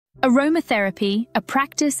Aromatherapy, a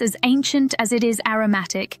practice as ancient as it is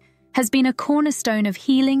aromatic, has been a cornerstone of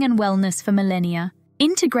healing and wellness for millennia.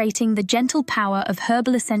 Integrating the gentle power of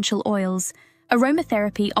herbal essential oils,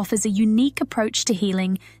 aromatherapy offers a unique approach to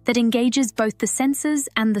healing that engages both the senses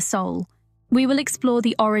and the soul. We will explore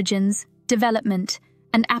the origins, development,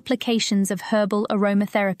 and applications of herbal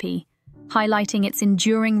aromatherapy, highlighting its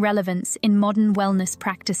enduring relevance in modern wellness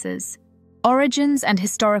practices. Origins and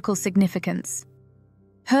historical significance.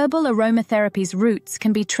 Herbal aromatherapy's roots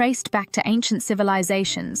can be traced back to ancient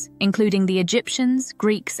civilizations, including the Egyptians,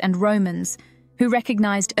 Greeks, and Romans, who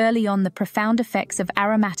recognized early on the profound effects of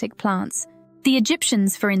aromatic plants. The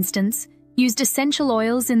Egyptians, for instance, used essential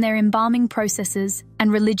oils in their embalming processes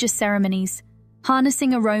and religious ceremonies,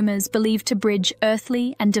 harnessing aromas believed to bridge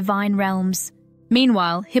earthly and divine realms.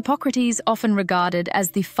 Meanwhile, Hippocrates, often regarded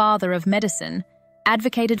as the father of medicine,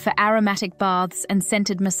 advocated for aromatic baths and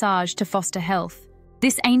scented massage to foster health.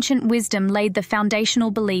 This ancient wisdom laid the foundational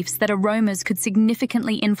beliefs that aromas could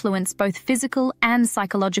significantly influence both physical and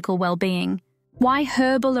psychological well-being. Why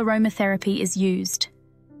herbal aromatherapy is used.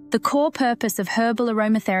 The core purpose of herbal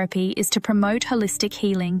aromatherapy is to promote holistic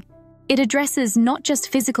healing. It addresses not just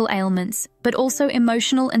physical ailments, but also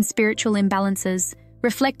emotional and spiritual imbalances,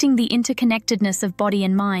 reflecting the interconnectedness of body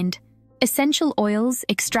and mind. Essential oils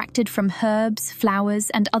extracted from herbs, flowers,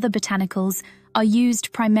 and other botanicals are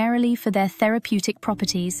used primarily for their therapeutic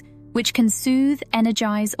properties, which can soothe,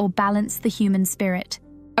 energize, or balance the human spirit.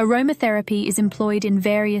 Aromatherapy is employed in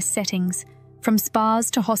various settings, from spas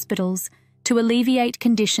to hospitals, to alleviate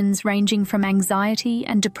conditions ranging from anxiety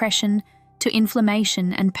and depression to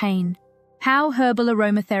inflammation and pain. How herbal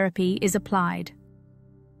aromatherapy is applied.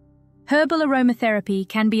 Herbal aromatherapy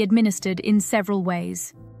can be administered in several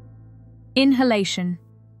ways. Inhalation.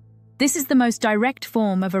 This is the most direct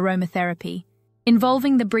form of aromatherapy,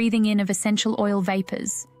 involving the breathing in of essential oil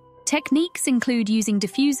vapors. Techniques include using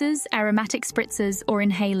diffusers, aromatic spritzers, or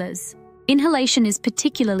inhalers. Inhalation is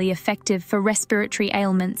particularly effective for respiratory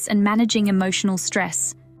ailments and managing emotional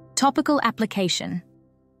stress. Topical application.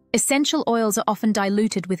 Essential oils are often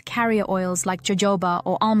diluted with carrier oils like jojoba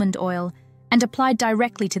or almond oil and applied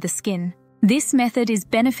directly to the skin. This method is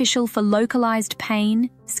beneficial for localized pain,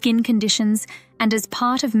 skin conditions, and as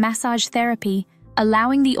part of massage therapy,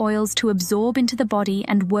 allowing the oils to absorb into the body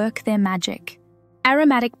and work their magic.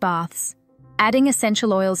 Aromatic baths. Adding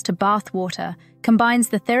essential oils to bath water combines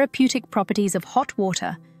the therapeutic properties of hot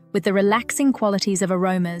water with the relaxing qualities of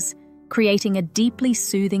aromas, creating a deeply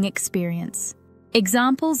soothing experience.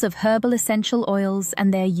 Examples of herbal essential oils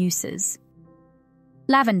and their uses.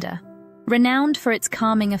 Lavender. Renowned for its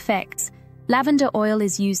calming effects, lavender oil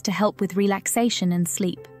is used to help with relaxation and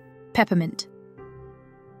sleep. Peppermint.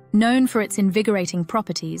 Known for its invigorating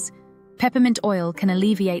properties, peppermint oil can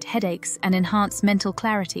alleviate headaches and enhance mental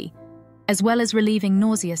clarity, as well as relieving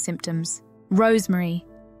nausea symptoms. Rosemary.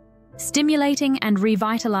 Stimulating and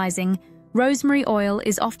revitalizing, rosemary oil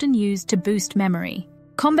is often used to boost memory.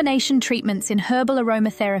 Combination treatments in herbal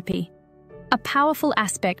aromatherapy. A powerful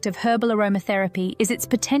aspect of herbal aromatherapy is its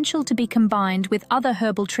potential to be combined with other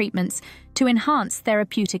herbal treatments to enhance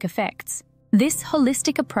therapeutic effects. This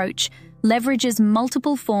holistic approach leverages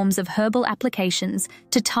multiple forms of herbal applications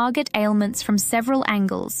to target ailments from several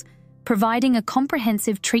angles, providing a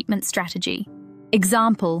comprehensive treatment strategy.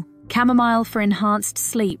 Example: chamomile for enhanced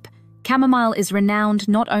sleep. Chamomile is renowned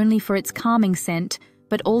not only for its calming scent,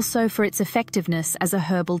 but also for its effectiveness as a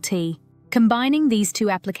herbal tea. Combining these two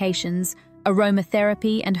applications,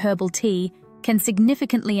 aromatherapy and herbal tea, can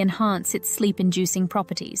significantly enhance its sleep-inducing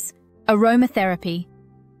properties. Aromatherapy.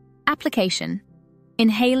 Application.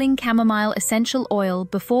 Inhaling chamomile essential oil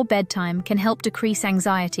before bedtime can help decrease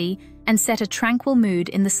anxiety and set a tranquil mood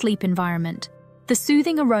in the sleep environment. The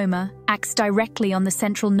soothing aroma acts directly on the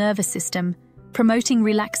central nervous system, promoting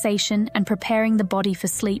relaxation and preparing the body for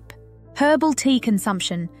sleep. Herbal tea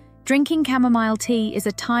consumption. Drinking chamomile tea is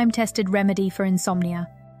a time-tested remedy for insomnia.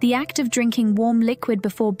 The act of drinking warm liquid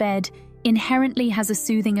before bed inherently has a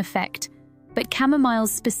soothing effect, but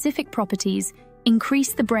chamomile's specific properties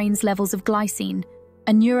increase the brain's levels of glycine,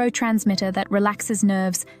 a neurotransmitter that relaxes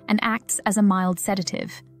nerves and acts as a mild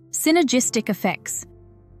sedative. Synergistic effects.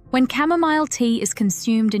 When chamomile tea is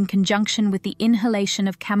consumed in conjunction with the inhalation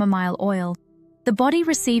of chamomile oil, the body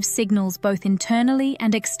receives signals both internally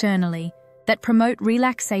and externally that promote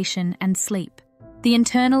relaxation and sleep. The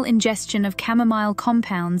internal ingestion of chamomile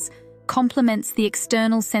compounds complements the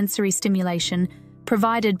external sensory stimulation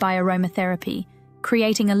provided by aromatherapy,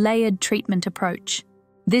 creating a layered treatment approach.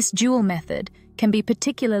 This dual method can be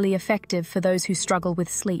particularly effective for those who struggle with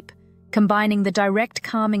sleep, combining the direct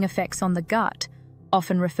calming effects on the gut,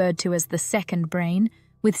 often referred to as the second brain,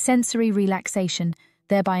 with sensory relaxation,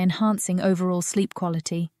 thereby enhancing overall sleep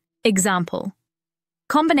quality. Example: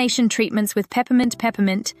 combination treatments with peppermint.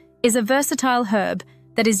 Peppermint is a versatile herb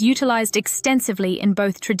that is utilized extensively in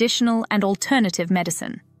both traditional and alternative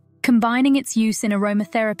medicine. Combining its use in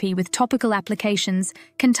aromatherapy with topical applications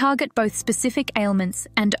can target both specific ailments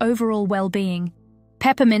and overall well-being.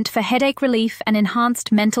 Peppermint for headache relief and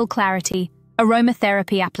enhanced mental clarity.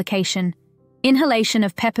 Aromatherapy application. Inhalation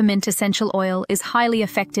of peppermint essential oil is highly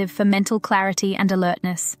effective for mental clarity and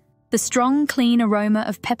alertness. The strong, clean aroma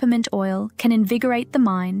of peppermint oil can invigorate the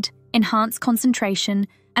mind, enhance concentration,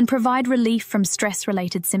 and provide relief from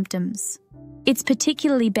stress-related symptoms. It's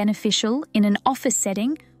particularly beneficial in an office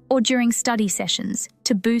setting or during study sessions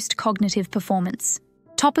to boost cognitive performance.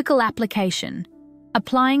 Topical application.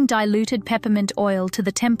 Applying diluted peppermint oil to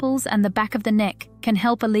the temples and the back of the neck can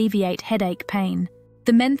help alleviate headache pain.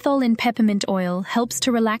 The menthol in peppermint oil helps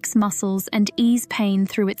to relax muscles and ease pain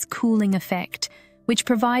through its cooling effect, which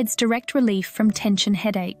provides direct relief from tension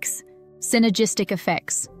headaches. Synergistic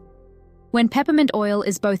effects. When peppermint oil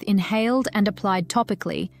is both inhaled and applied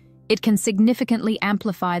topically, it can significantly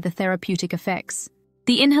amplify the therapeutic effects.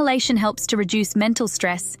 The inhalation helps to reduce mental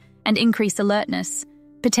stress and increase alertness,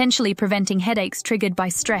 potentially preventing headaches triggered by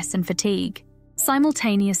stress and fatigue.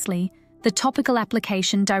 Simultaneously, the topical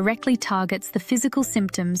application directly targets the physical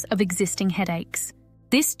symptoms of existing headaches.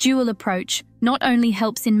 This dual approach not only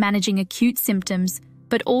helps in managing acute symptoms,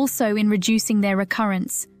 but also in reducing their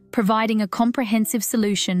recurrence, providing a comprehensive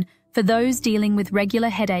solution for those dealing with regular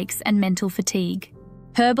headaches and mental fatigue.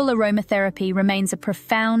 Herbal aromatherapy remains a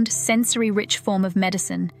profound, sensory-rich form of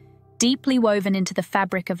medicine, deeply woven into the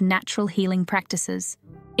fabric of natural healing practices.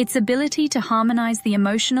 Its ability to harmonize the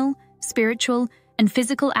emotional, spiritual, and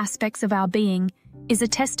physical aspects of our being is a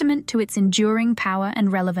testament to its enduring power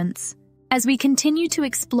and relevance. As we continue to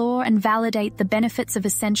explore and validate the benefits of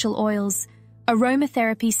essential oils,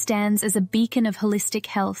 aromatherapy stands as a beacon of holistic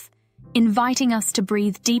health, inviting us to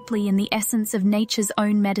breathe deeply in the essence of nature's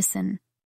own medicine.